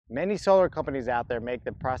Many solar companies out there make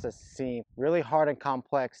the process seem really hard and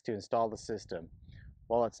complex to install the system.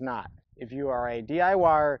 Well, it's not. If you are a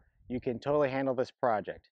DIYer, you can totally handle this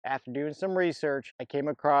project. After doing some research, I came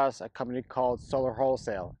across a company called Solar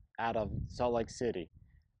Wholesale out of Salt Lake City.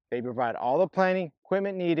 They provide all the planning,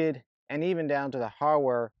 equipment needed, and even down to the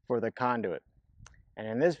hardware for the conduit. And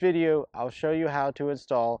in this video, I'll show you how to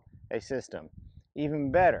install a system.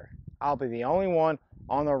 Even better, I'll be the only one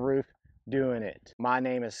on the roof doing it. My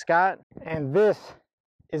name is Scott, and this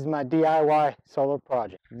is my DIY solar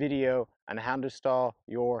project video on how to install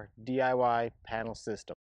your DIY panel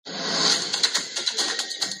system.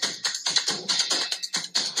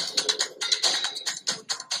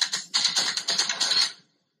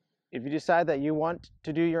 If you decide that you want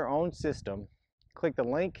to do your own system, click the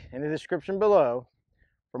link in the description below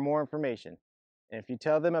for more information. And if you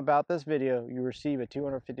tell them about this video, you receive a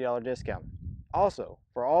 $250 discount. Also,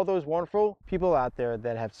 for all those wonderful people out there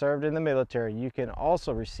that have served in the military, you can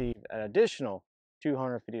also receive an additional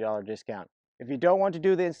 $250 discount. If you don't want to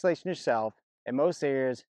do the installation yourself, and most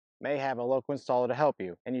areas may have a local installer to help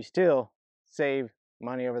you, and you still save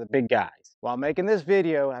money over the big guys. While making this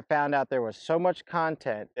video, I found out there was so much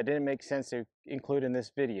content that didn't make sense to include in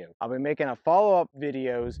this video. I'll be making a follow-up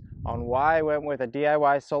videos on why I went with a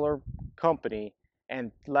DIY solar company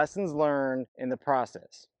and lessons learned in the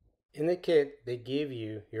process. In the kit, they give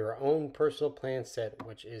you your own personal plan set,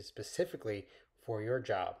 which is specifically for your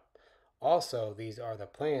job. Also, these are the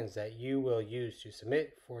plans that you will use to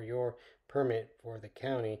submit for your permit for the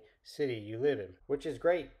county, city you live in, which is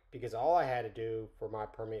great because all I had to do for my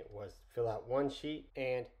permit was fill out one sheet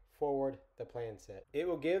and forward the plan set. It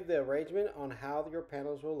will give the arrangement on how your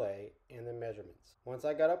panels will lay and the measurements. Once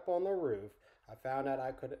I got up on the roof, I found out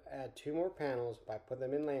I could add 2 more panels by putting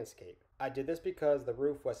them in landscape. I did this because the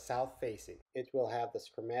roof was south facing. It will have the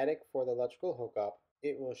schematic for the electrical hookup.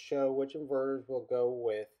 It will show which inverters will go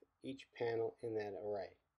with each panel in that array.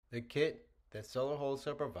 The kit that Solar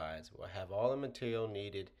Wholesale provides will have all the material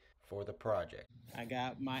needed for the project. I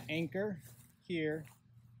got my anchor here,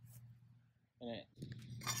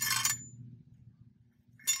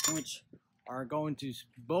 which are going to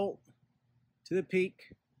bolt to the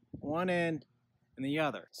peak, one end and the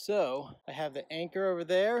other. So I have the anchor over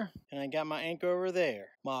there, and I got my anchor over there.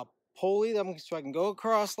 My pulley, so I can go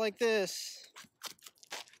across like this.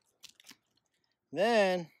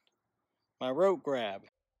 Then my rope grab.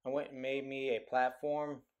 I went and made me a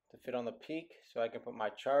platform to fit on the peak so I can put my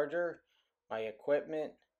charger, my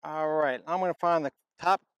equipment. All right, I'm gonna find the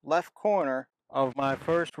top left corner of my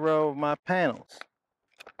first row of my panels.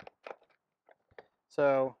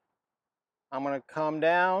 So I'm gonna come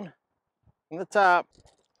down from the top.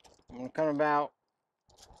 I'm gonna come about,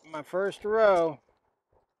 my first row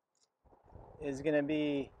is gonna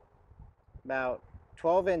be about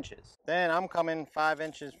 12 inches. Then I'm coming 5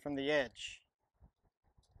 inches from the edge.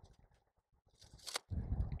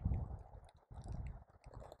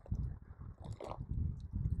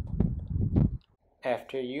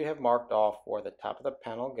 After you have marked off where the top of the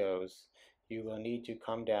panel goes, you will need to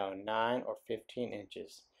come down 9 or 15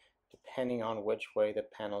 inches, depending on which way the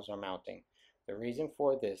panels are mounting. The reason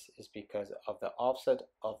for this is because of the offset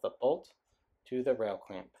of the bolt to the rail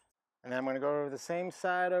clamp. And then I'm going to go over the same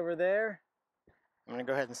side over there. I'm going to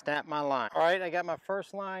go ahead and snap my line. All right, I got my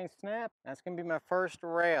first line snapped. That's going to be my first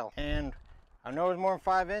rail. And I know it was more than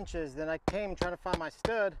 5 inches. Then I came trying to find my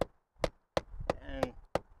stud. And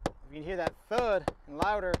you can hear that thud and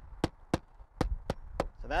louder.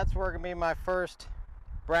 So that's where going to be my first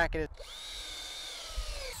bracket.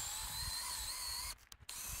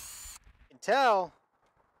 You can tell,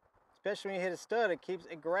 especially when you hit a stud,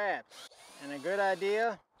 it grabs. And a good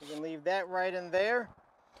idea, you can leave that right in there.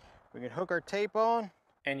 We can hook our tape on.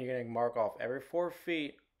 And you're going to mark off every 4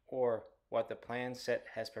 feet or what the plan set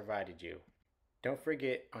has provided you. Don't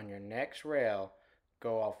forget, on your next rail,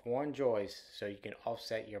 go off 1 joist so you can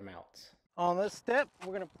offset your mounts. On this step,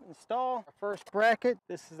 we're going to install our first bracket.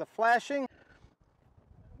 This is the flashing.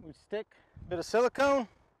 We stick a bit of silicone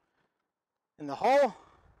in the hole,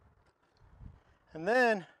 and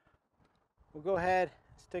then we'll go ahead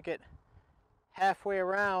and stick it halfway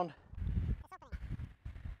around.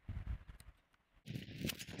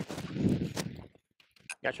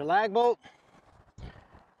 Got your lag bolt,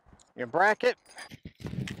 your bracket.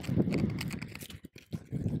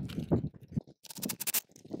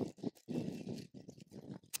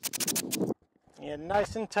 Yeah,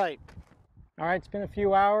 nice and tight. All right, it's been a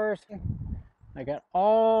few hours. I got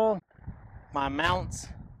all my mounts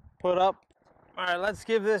put up. All right, let's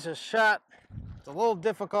give this a shot. It's a little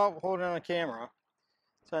difficult holding on the camera.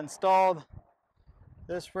 So I installed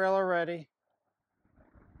this rail already.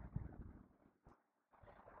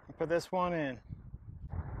 put this one in.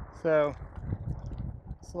 So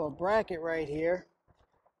this little bracket right here,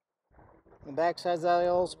 the back side's the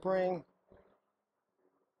oil spring,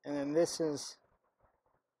 and then this is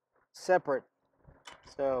separate,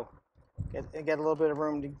 so it get a little bit of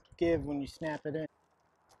room to give when you snap it in.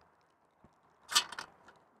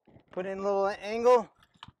 Put in a little angle,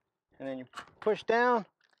 and then you push down.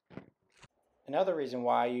 Another reason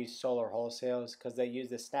why I use Solar Wholesale is because they use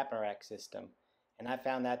the SnapNRack system, and I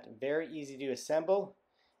found that very easy to assemble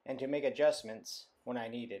and to make adjustments when I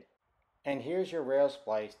needed. And here's your rail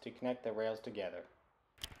splice to connect the rails together.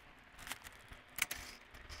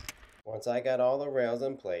 Once I got all the rails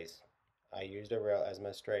in place, I used a rail as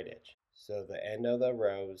my straight edge, so the end of the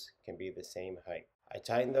rows can be the same height. I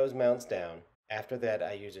tightened those mounts down. After that,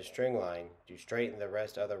 I used a string line to straighten the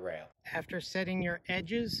rest of the rail. After setting your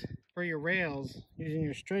edges for your rails using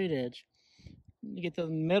your straight edge, you get the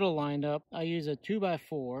middle lined up. I use a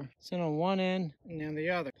 2x4, sit on one end and then the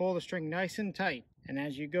other. Pull the string nice and tight, and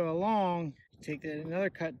as you go along, take another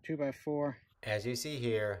cut 2x4. As you see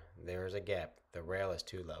here, there is a gap. The rail is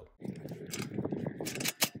too low.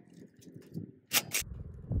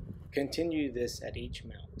 Continue this at each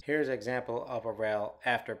mount. Here's an example of a rail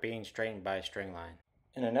after being straightened by a string line.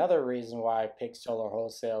 And another reason why I picked Solar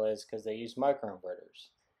Wholesale is because they use microinverters.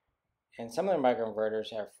 And some of their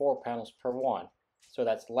microinverters have 4 panels per one. So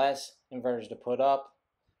that's less inverters to put up,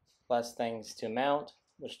 less things to mount,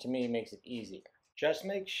 which to me makes it easier. Just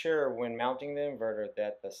make sure when mounting the inverter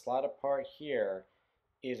that the slotted part here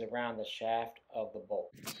is around the shaft of the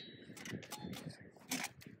bolt.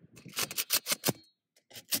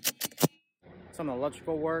 Some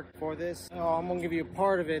electrical work for this. I'm going to give you a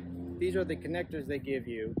part of it. These are the connectors they give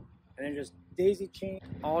you, and then just daisy chain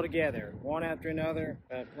all together, one after another.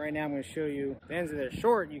 But right now I'm going to show you the ends of they're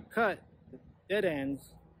short. You cut the dead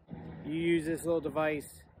ends. You use this little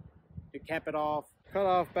device to cap it off. Cut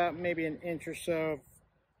off about maybe an inch or so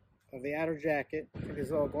of the outer jacket. Take this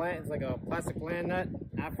little gland, it's like a plastic gland nut.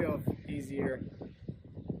 I feel it's easier.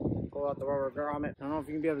 Pull out the rubber grommet. I don't know if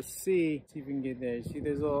you can be able to see if you can get there. See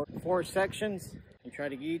those little 4 sections? You try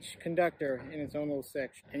to get each conductor in its own little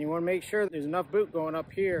section. And you want to make sure there's enough boot going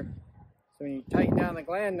up here. So when you tighten down the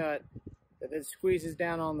gland nut, that it squeezes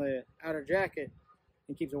down on the outer jacket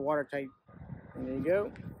and keeps it watertight. And there you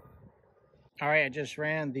go. All right, I just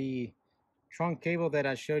ran the trunk cable that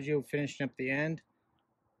I showed you finishing up the end.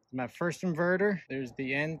 My first inverter, there's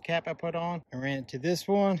the end cap I put on. I ran it to this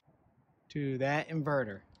one, to that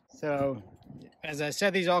inverter. So, as I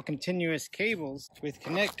said, these are all continuous cables with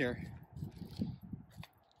connector.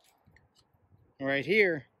 Right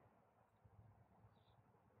here,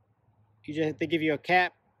 they give you a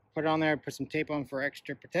cap, put it on there, put some tape on for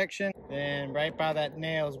extra protection. Then right by that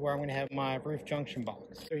nail is where I'm gonna have my roof junction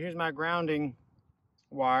box. So here's my grounding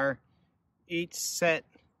wire. Each set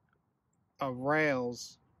of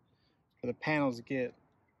rails for the panels get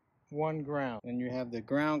 1 ground. And you have the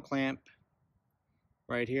ground clamp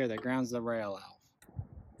right here that grounds the rail out.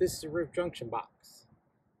 This is a roof junction box.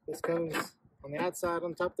 This comes on the outside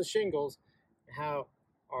on top of the shingles. How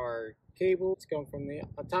our cables come from the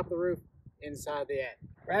on top of the roof inside the end.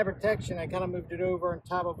 For add protection, I kind of moved it over on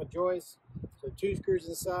top of a joist. So 2 screws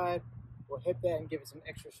inside will hit that and give it some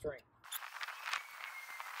extra strength.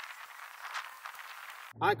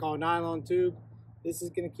 I call nylon tube. This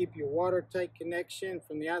is going to keep your watertight connection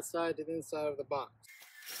from the outside to the inside of the box.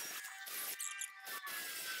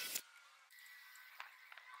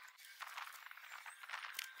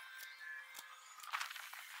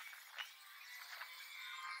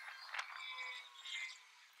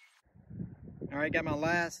 All right, got my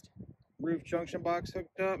last roof junction box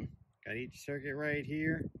hooked up. Got each circuit right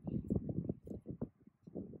here,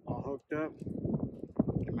 all hooked up.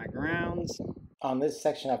 Got my grounds. On this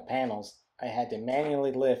section of panels, I had to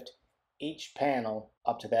manually lift each panel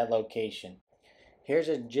up to that location. Here's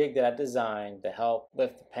a jig that I designed to help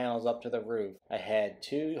lift the panels up to the roof. I had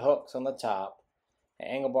 2 hooks on the top, an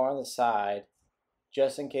angle bar on the side,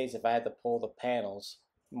 just in case if I had to pull the panels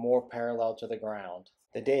more parallel to the ground.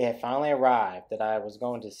 The day had finally arrived that I was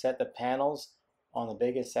going to set the panels on the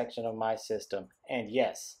biggest section of my system. And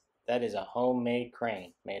yes, that is a homemade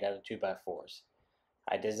crane made out of 2x4s.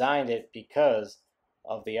 I designed it because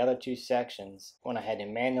of the other 2 sections. When I had to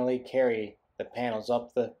manually carry the panels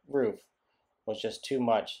up the roof was just too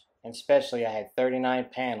much. And especially I had 39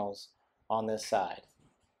 panels on this side.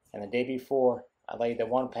 And the day before, I laid the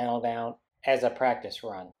 1 panel down as a practice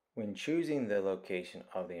run. When choosing the location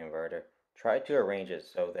of the inverter, try to arrange it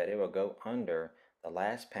so that it will go under the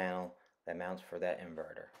last panel that mounts for that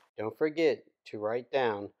inverter. Don't forget to write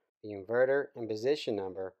down the inverter and position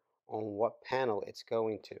number on what panel it's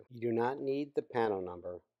going to. You do not need the panel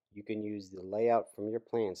number. You can use the layout from your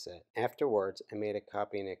plan set. Afterwards, I made a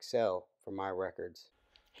copy in Excel for my records.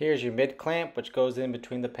 Here's your mid clamp, which goes in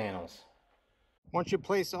between the panels. Once you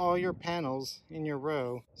place all your panels in your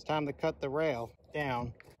row, it's time to cut the rail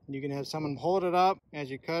down. You can have someone hold it up as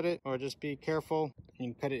you cut it, or just be careful and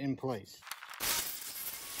you can cut it in place.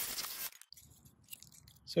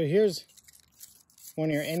 So here's one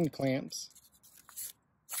of your end clamps.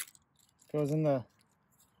 Goes in the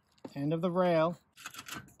end of the rail.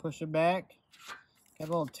 Push it back. Got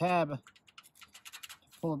a little tab to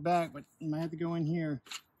pull it back, but you might have to go in here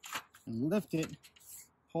and lift it.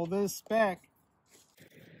 Pull this back.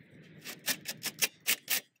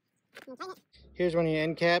 Here's one of your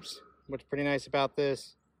end caps. What's pretty nice about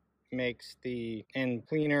this, makes the end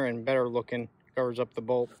cleaner and better looking. Covers up the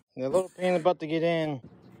bolt. And a little pain in the butt to get in.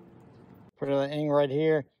 Put it in right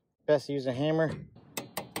here. Best to use a hammer.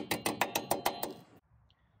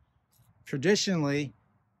 Traditionally,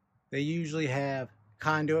 they usually have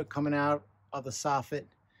conduit coming out of the soffit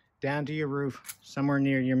down to your roof, somewhere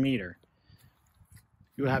near your meter.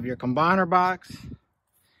 You have your combiner box,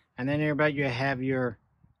 and then nearby you have your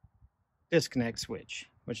disconnect switch,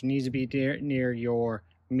 which needs to be near your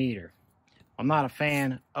meter. I'm not a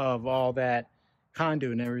fan of all that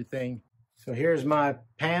conduit and everything. So here's my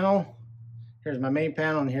panel. Here's my main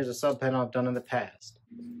panel, and here's a sub panel I've done in the past.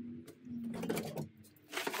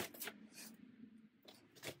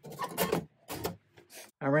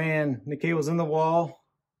 I ran the cables in the wall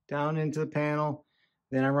down into the panel.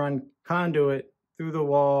 Then I run conduit through the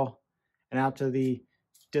wall and out to the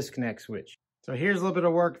disconnect switch. So here's a little bit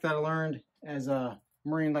of work that I learned as a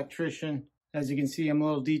marine electrician. As you can see, I'm a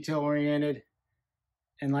little detail oriented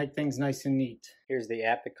and like things nice and neat. Here's the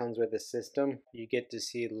app that comes with the system. You get to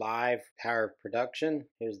see live power production.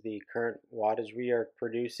 Here's the current wattage we are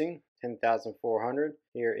producing, 10,400.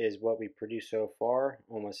 Here is what we produced so far,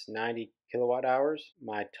 almost 90 kilowatt hours.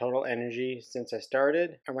 My total energy since I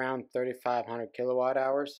started, around 3,500 kilowatt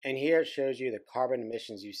hours. And here it shows you the carbon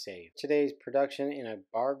emissions you save. Today's production in a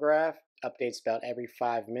bar graph updates about every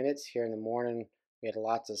 5 minutes. Here in the morning, we had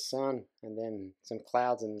lots of sun and then some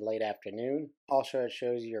clouds in the late afternoon. Also, it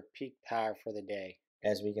shows you your peak power for the day.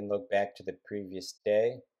 As we can look back to the previous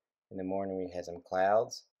day, in the morning we had some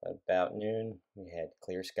clouds, but about noon we had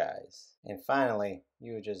clear skies. And finally,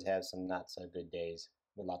 you would just have some not so good days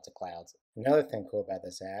with lots of clouds. Another thing cool about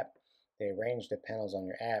this app, they arrange the panels on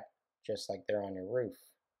your app just like they're on your roof.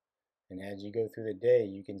 And as you go through the day,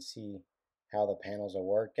 you can see how the panels are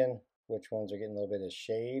working, which ones are getting a little bit of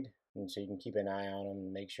shade, and so you can keep an eye on them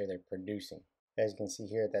and make sure they're producing. As you can see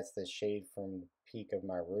here, that's the shade from the peak of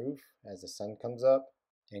my roof as the sun comes up,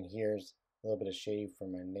 and here's a little bit of shade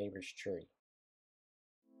from my neighbor's tree.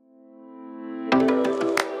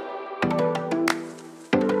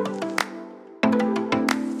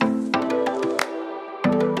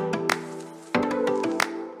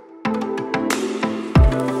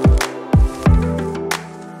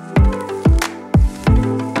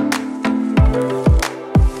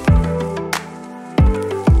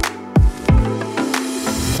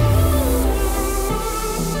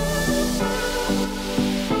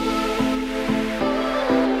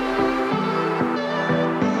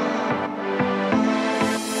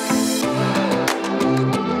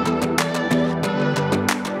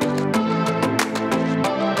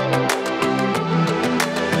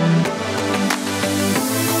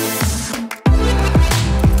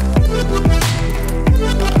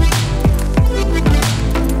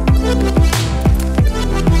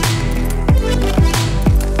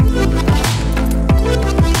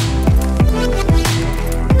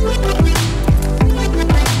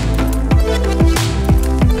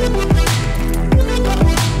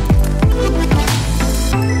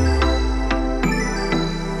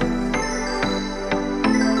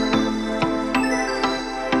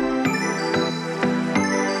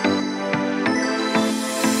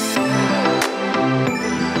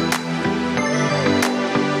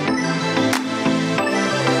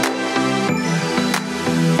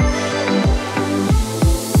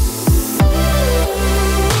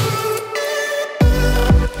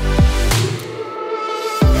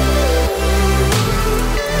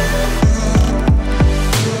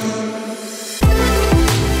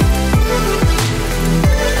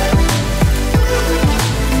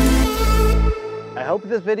 I hope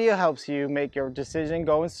this video helps you make your decision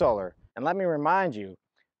going solar. And let me remind you,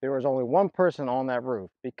 there was only one person on that roof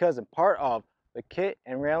because it's part of the kit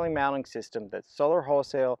and railing mounting system that Solar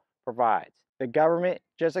Wholesale provides. The government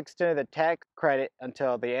just extended the tax credit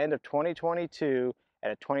until the end of 2022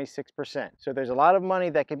 at a 26%. So there's a lot of money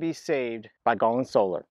that can be saved by going solar.